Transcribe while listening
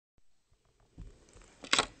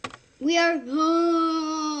We are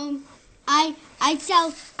home. I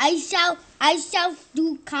shall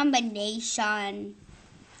do combination.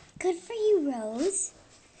 Good for you, Rose.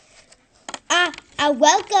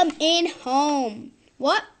 Welcome in home.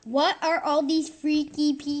 What are all these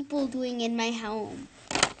freaky people doing in my home?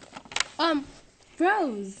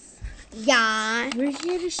 Rose. Yeah. We're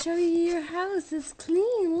here to show you your house. It's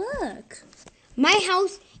clean. Look. My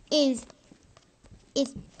house is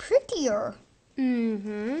prettier.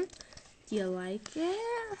 Mm-hmm. Do you like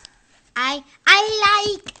it? I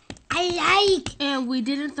like. And we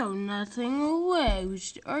didn't throw nothing away. We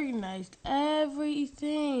just organized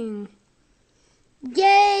everything.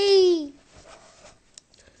 Yay!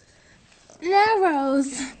 Now,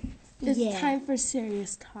 Rose, it's Yeah. time for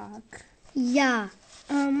serious talk. Yeah.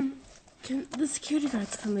 Can the security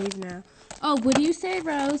guards can leave now? Oh, what do you say,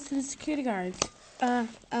 Rose, to the security guards?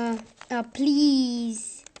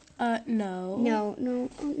 Please. No. No,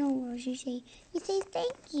 Rose, you say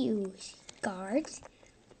thank you, guards.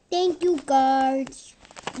 Thank you, guards.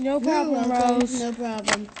 No problem, Rose. No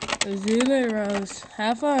problem. See you later, Rose.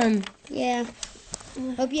 Have fun. Yeah.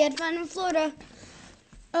 Hope you had fun in Florida.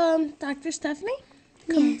 Dr. Stephanie?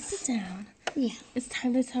 Come Yes. sit down. Yeah. It's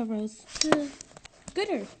time to tell Rose the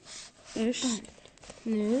gooder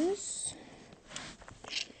news.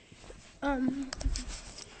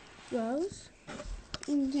 Rose,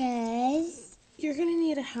 Yes. you're gonna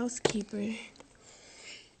need a housekeeper.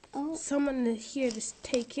 Oh, Someone here to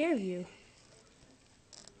take care of you.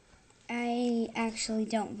 I actually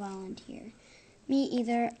don't volunteer. Me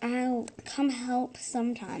either. I'll come help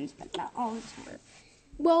sometimes, but not all the time.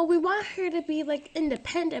 Well, we want her to be, like,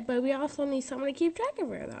 independent, but we also need someone to keep track of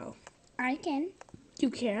her, though. I can. You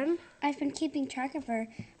can? I've been keeping track of her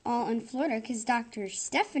all in Florida because Dr.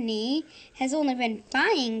 Stephanie has only been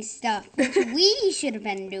buying stuff, which we should have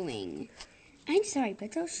been doing. I'm sorry,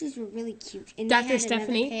 but those shoes were really cute. And they Dr. had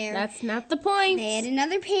Stephanie, another pair. that's not the point. They had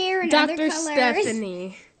another pair and other Dr. colors.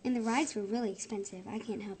 Stephanie. And the rides were really expensive. I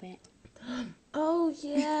can't help it. Oh,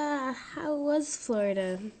 yeah. How was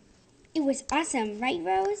Florida? It was awesome, right,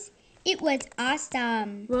 Rose? It was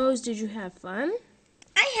awesome. Rose, did you have fun?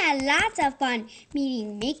 I had lots of fun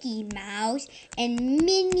meeting Mickey Mouse and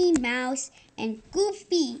Minnie Mouse and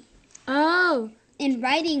Goofy Oh. and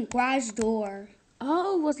riding Garage Door.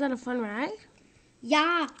 Oh, was that a fun ride?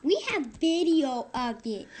 Yeah, we have video of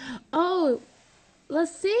it. Oh,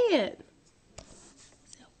 let's see it.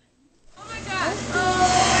 Oh my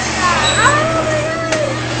god!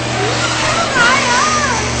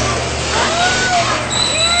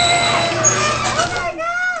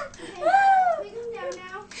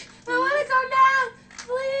 I want to go now.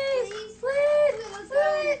 Please.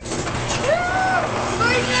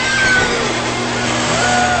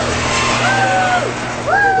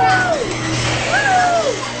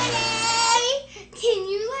 Can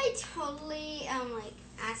you totally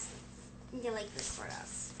ask to record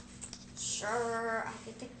us? Sure, I'll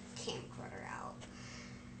get the camcorder out.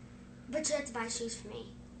 But you have to buy shoes for me.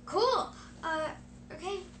 Cool.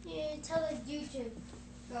 Okay. You tell the dude to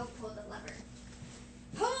go pull the lever.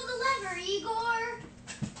 Pull the lever, Igor.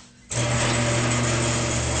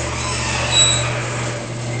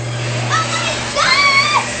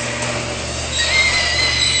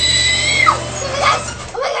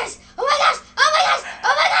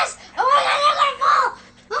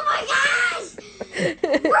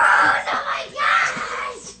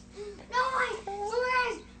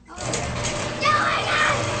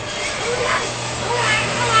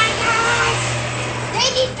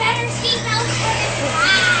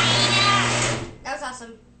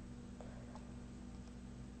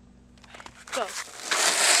 Go.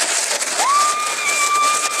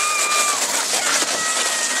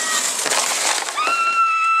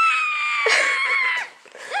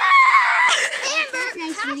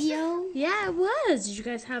 Nice video. Yeah, it was. Did you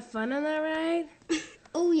guys have fun on that ride?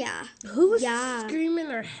 Oh yeah. Who was Yeah. screaming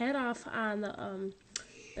their head off on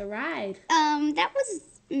the ride? That was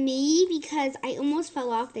me because I almost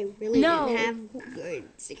fell off. They really No. didn't have good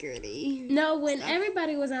security. No, when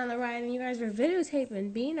everybody was on the ride and you guys were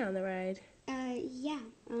videotaping being on the ride. Yeah.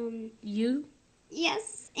 You?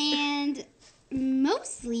 Yes, and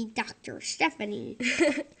mostly Dr. Stephanie.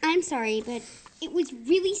 I'm sorry, but it was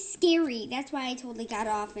really scary. That's why I totally got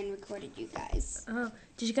off and recorded you guys. Oh,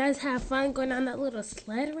 did you guys have fun going on that little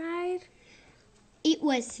sled ride? It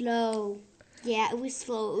was slow. Yeah, it was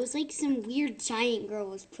slow. It was like some weird giant girl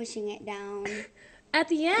was pushing it down. At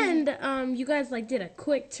the end, you guys did a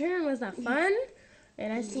quick turn. Was that fun?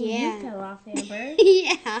 And I seen Yeah. you fell off, Amber.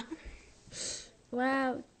 Yeah.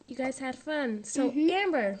 Wow, you guys had fun. So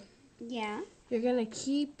Amber, Yeah. you're gonna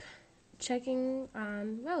keep checking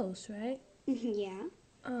on Rose, right? Yeah.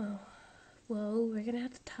 Oh, well, we're gonna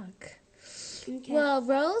have to talk. Okay. Well,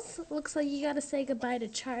 Rose, looks like you gotta say goodbye to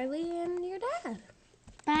Charlie and your dad.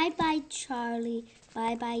 Bye-bye, Charlie.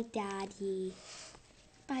 Bye-bye, Daddy.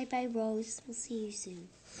 Bye-bye, Rose. We'll see you soon.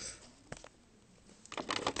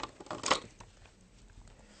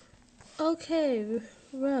 Okay,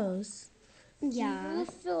 Rose. Yeah. You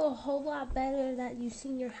feel a whole lot better that you've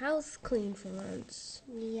seen your house clean for once.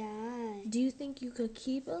 Yeah. Do you think you could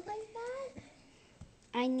keep it like that?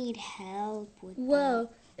 I need help with that.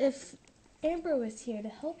 Well, if Amber was here to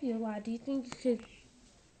help you a lot, do you think you could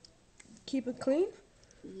keep it clean?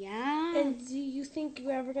 Yeah. And do you think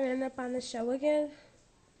you're ever going to end up on the show again?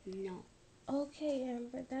 No. Okay,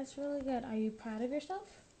 Amber, that's really good. Are you proud of yourself?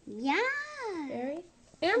 Yeah. Very.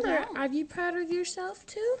 Amber, Yeah. are you proud of yourself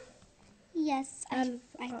too? Yes. I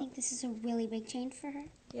think this is a really big change for her.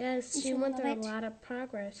 Yes, And she she'll went love through it. a lot of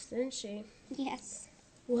progress, didn't she? Yes.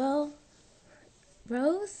 Well,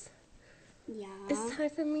 Rose, Yeah. it's time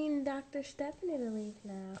for me and Dr. Stephanie to leave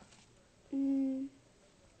now.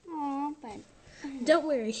 Aw, but... Don't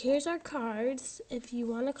worry, here's our cards. If you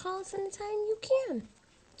want to call us anytime, you can.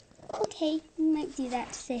 Okay, we might do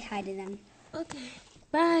that to say hi to them. Okay,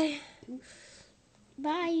 bye.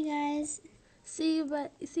 Bye, you guys. See you,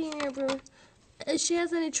 Amber. If she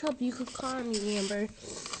has any trouble, you could call me, Amber.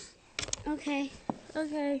 Okay.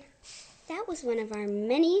 Okay. That was one of our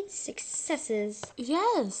many successes.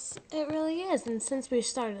 Yes, it really is. And since we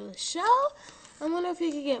started the show, I wonder if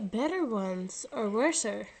we could get better ones or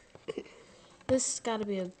worser. This has got to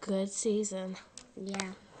be a good season.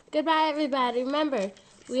 Yeah. Goodbye, everybody. Remember,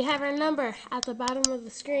 we have our number at the bottom of the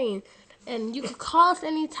screen. And you can call us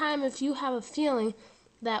anytime if you have a feeling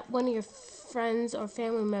that one of your friends or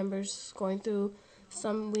family members is going through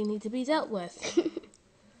something we need to be dealt with.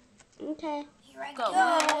 Okay. Here I Go.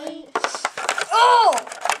 Oh!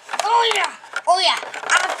 Oh yeah! Oh yeah!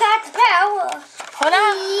 I've got the power! Hold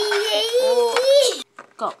on.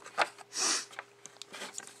 Go.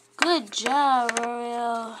 Good job,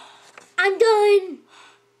 Ariel. I'm done!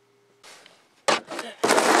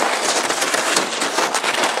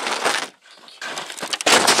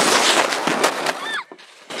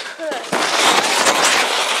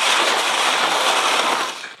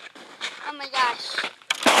 Oh my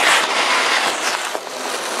gosh.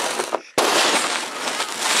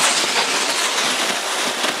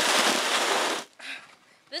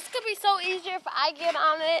 This could be so easier if I get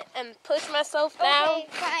on it and push myself down. Okay,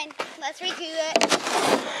 fine. Let's redo it.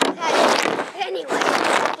 Anyway.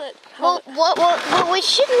 Well,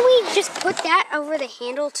 shouldn't we just put that over the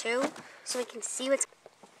handle too? So we can see what's...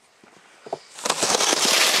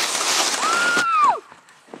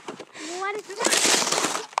 What is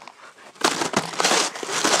that?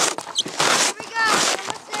 Here we go.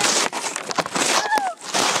 Almost there.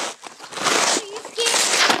 Are you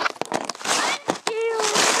scared?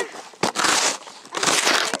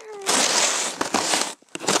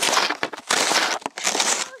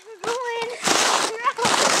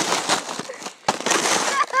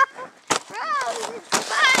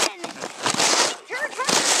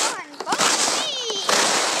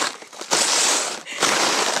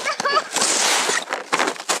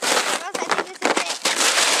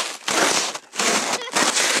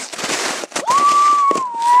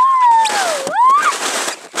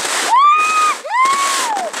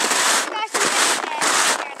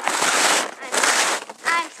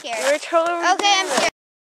 I'm scared. Okay, I'm scared.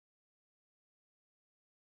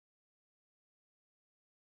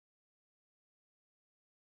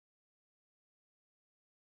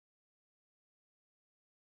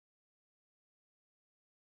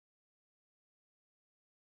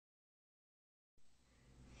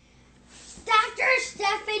 Dr.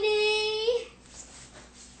 Stephanie!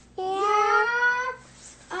 Yeah?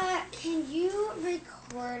 Can you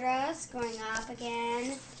record us going up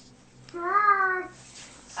again?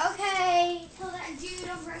 Okay. Tell that dude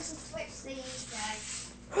over the switch thing,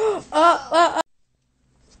 guys.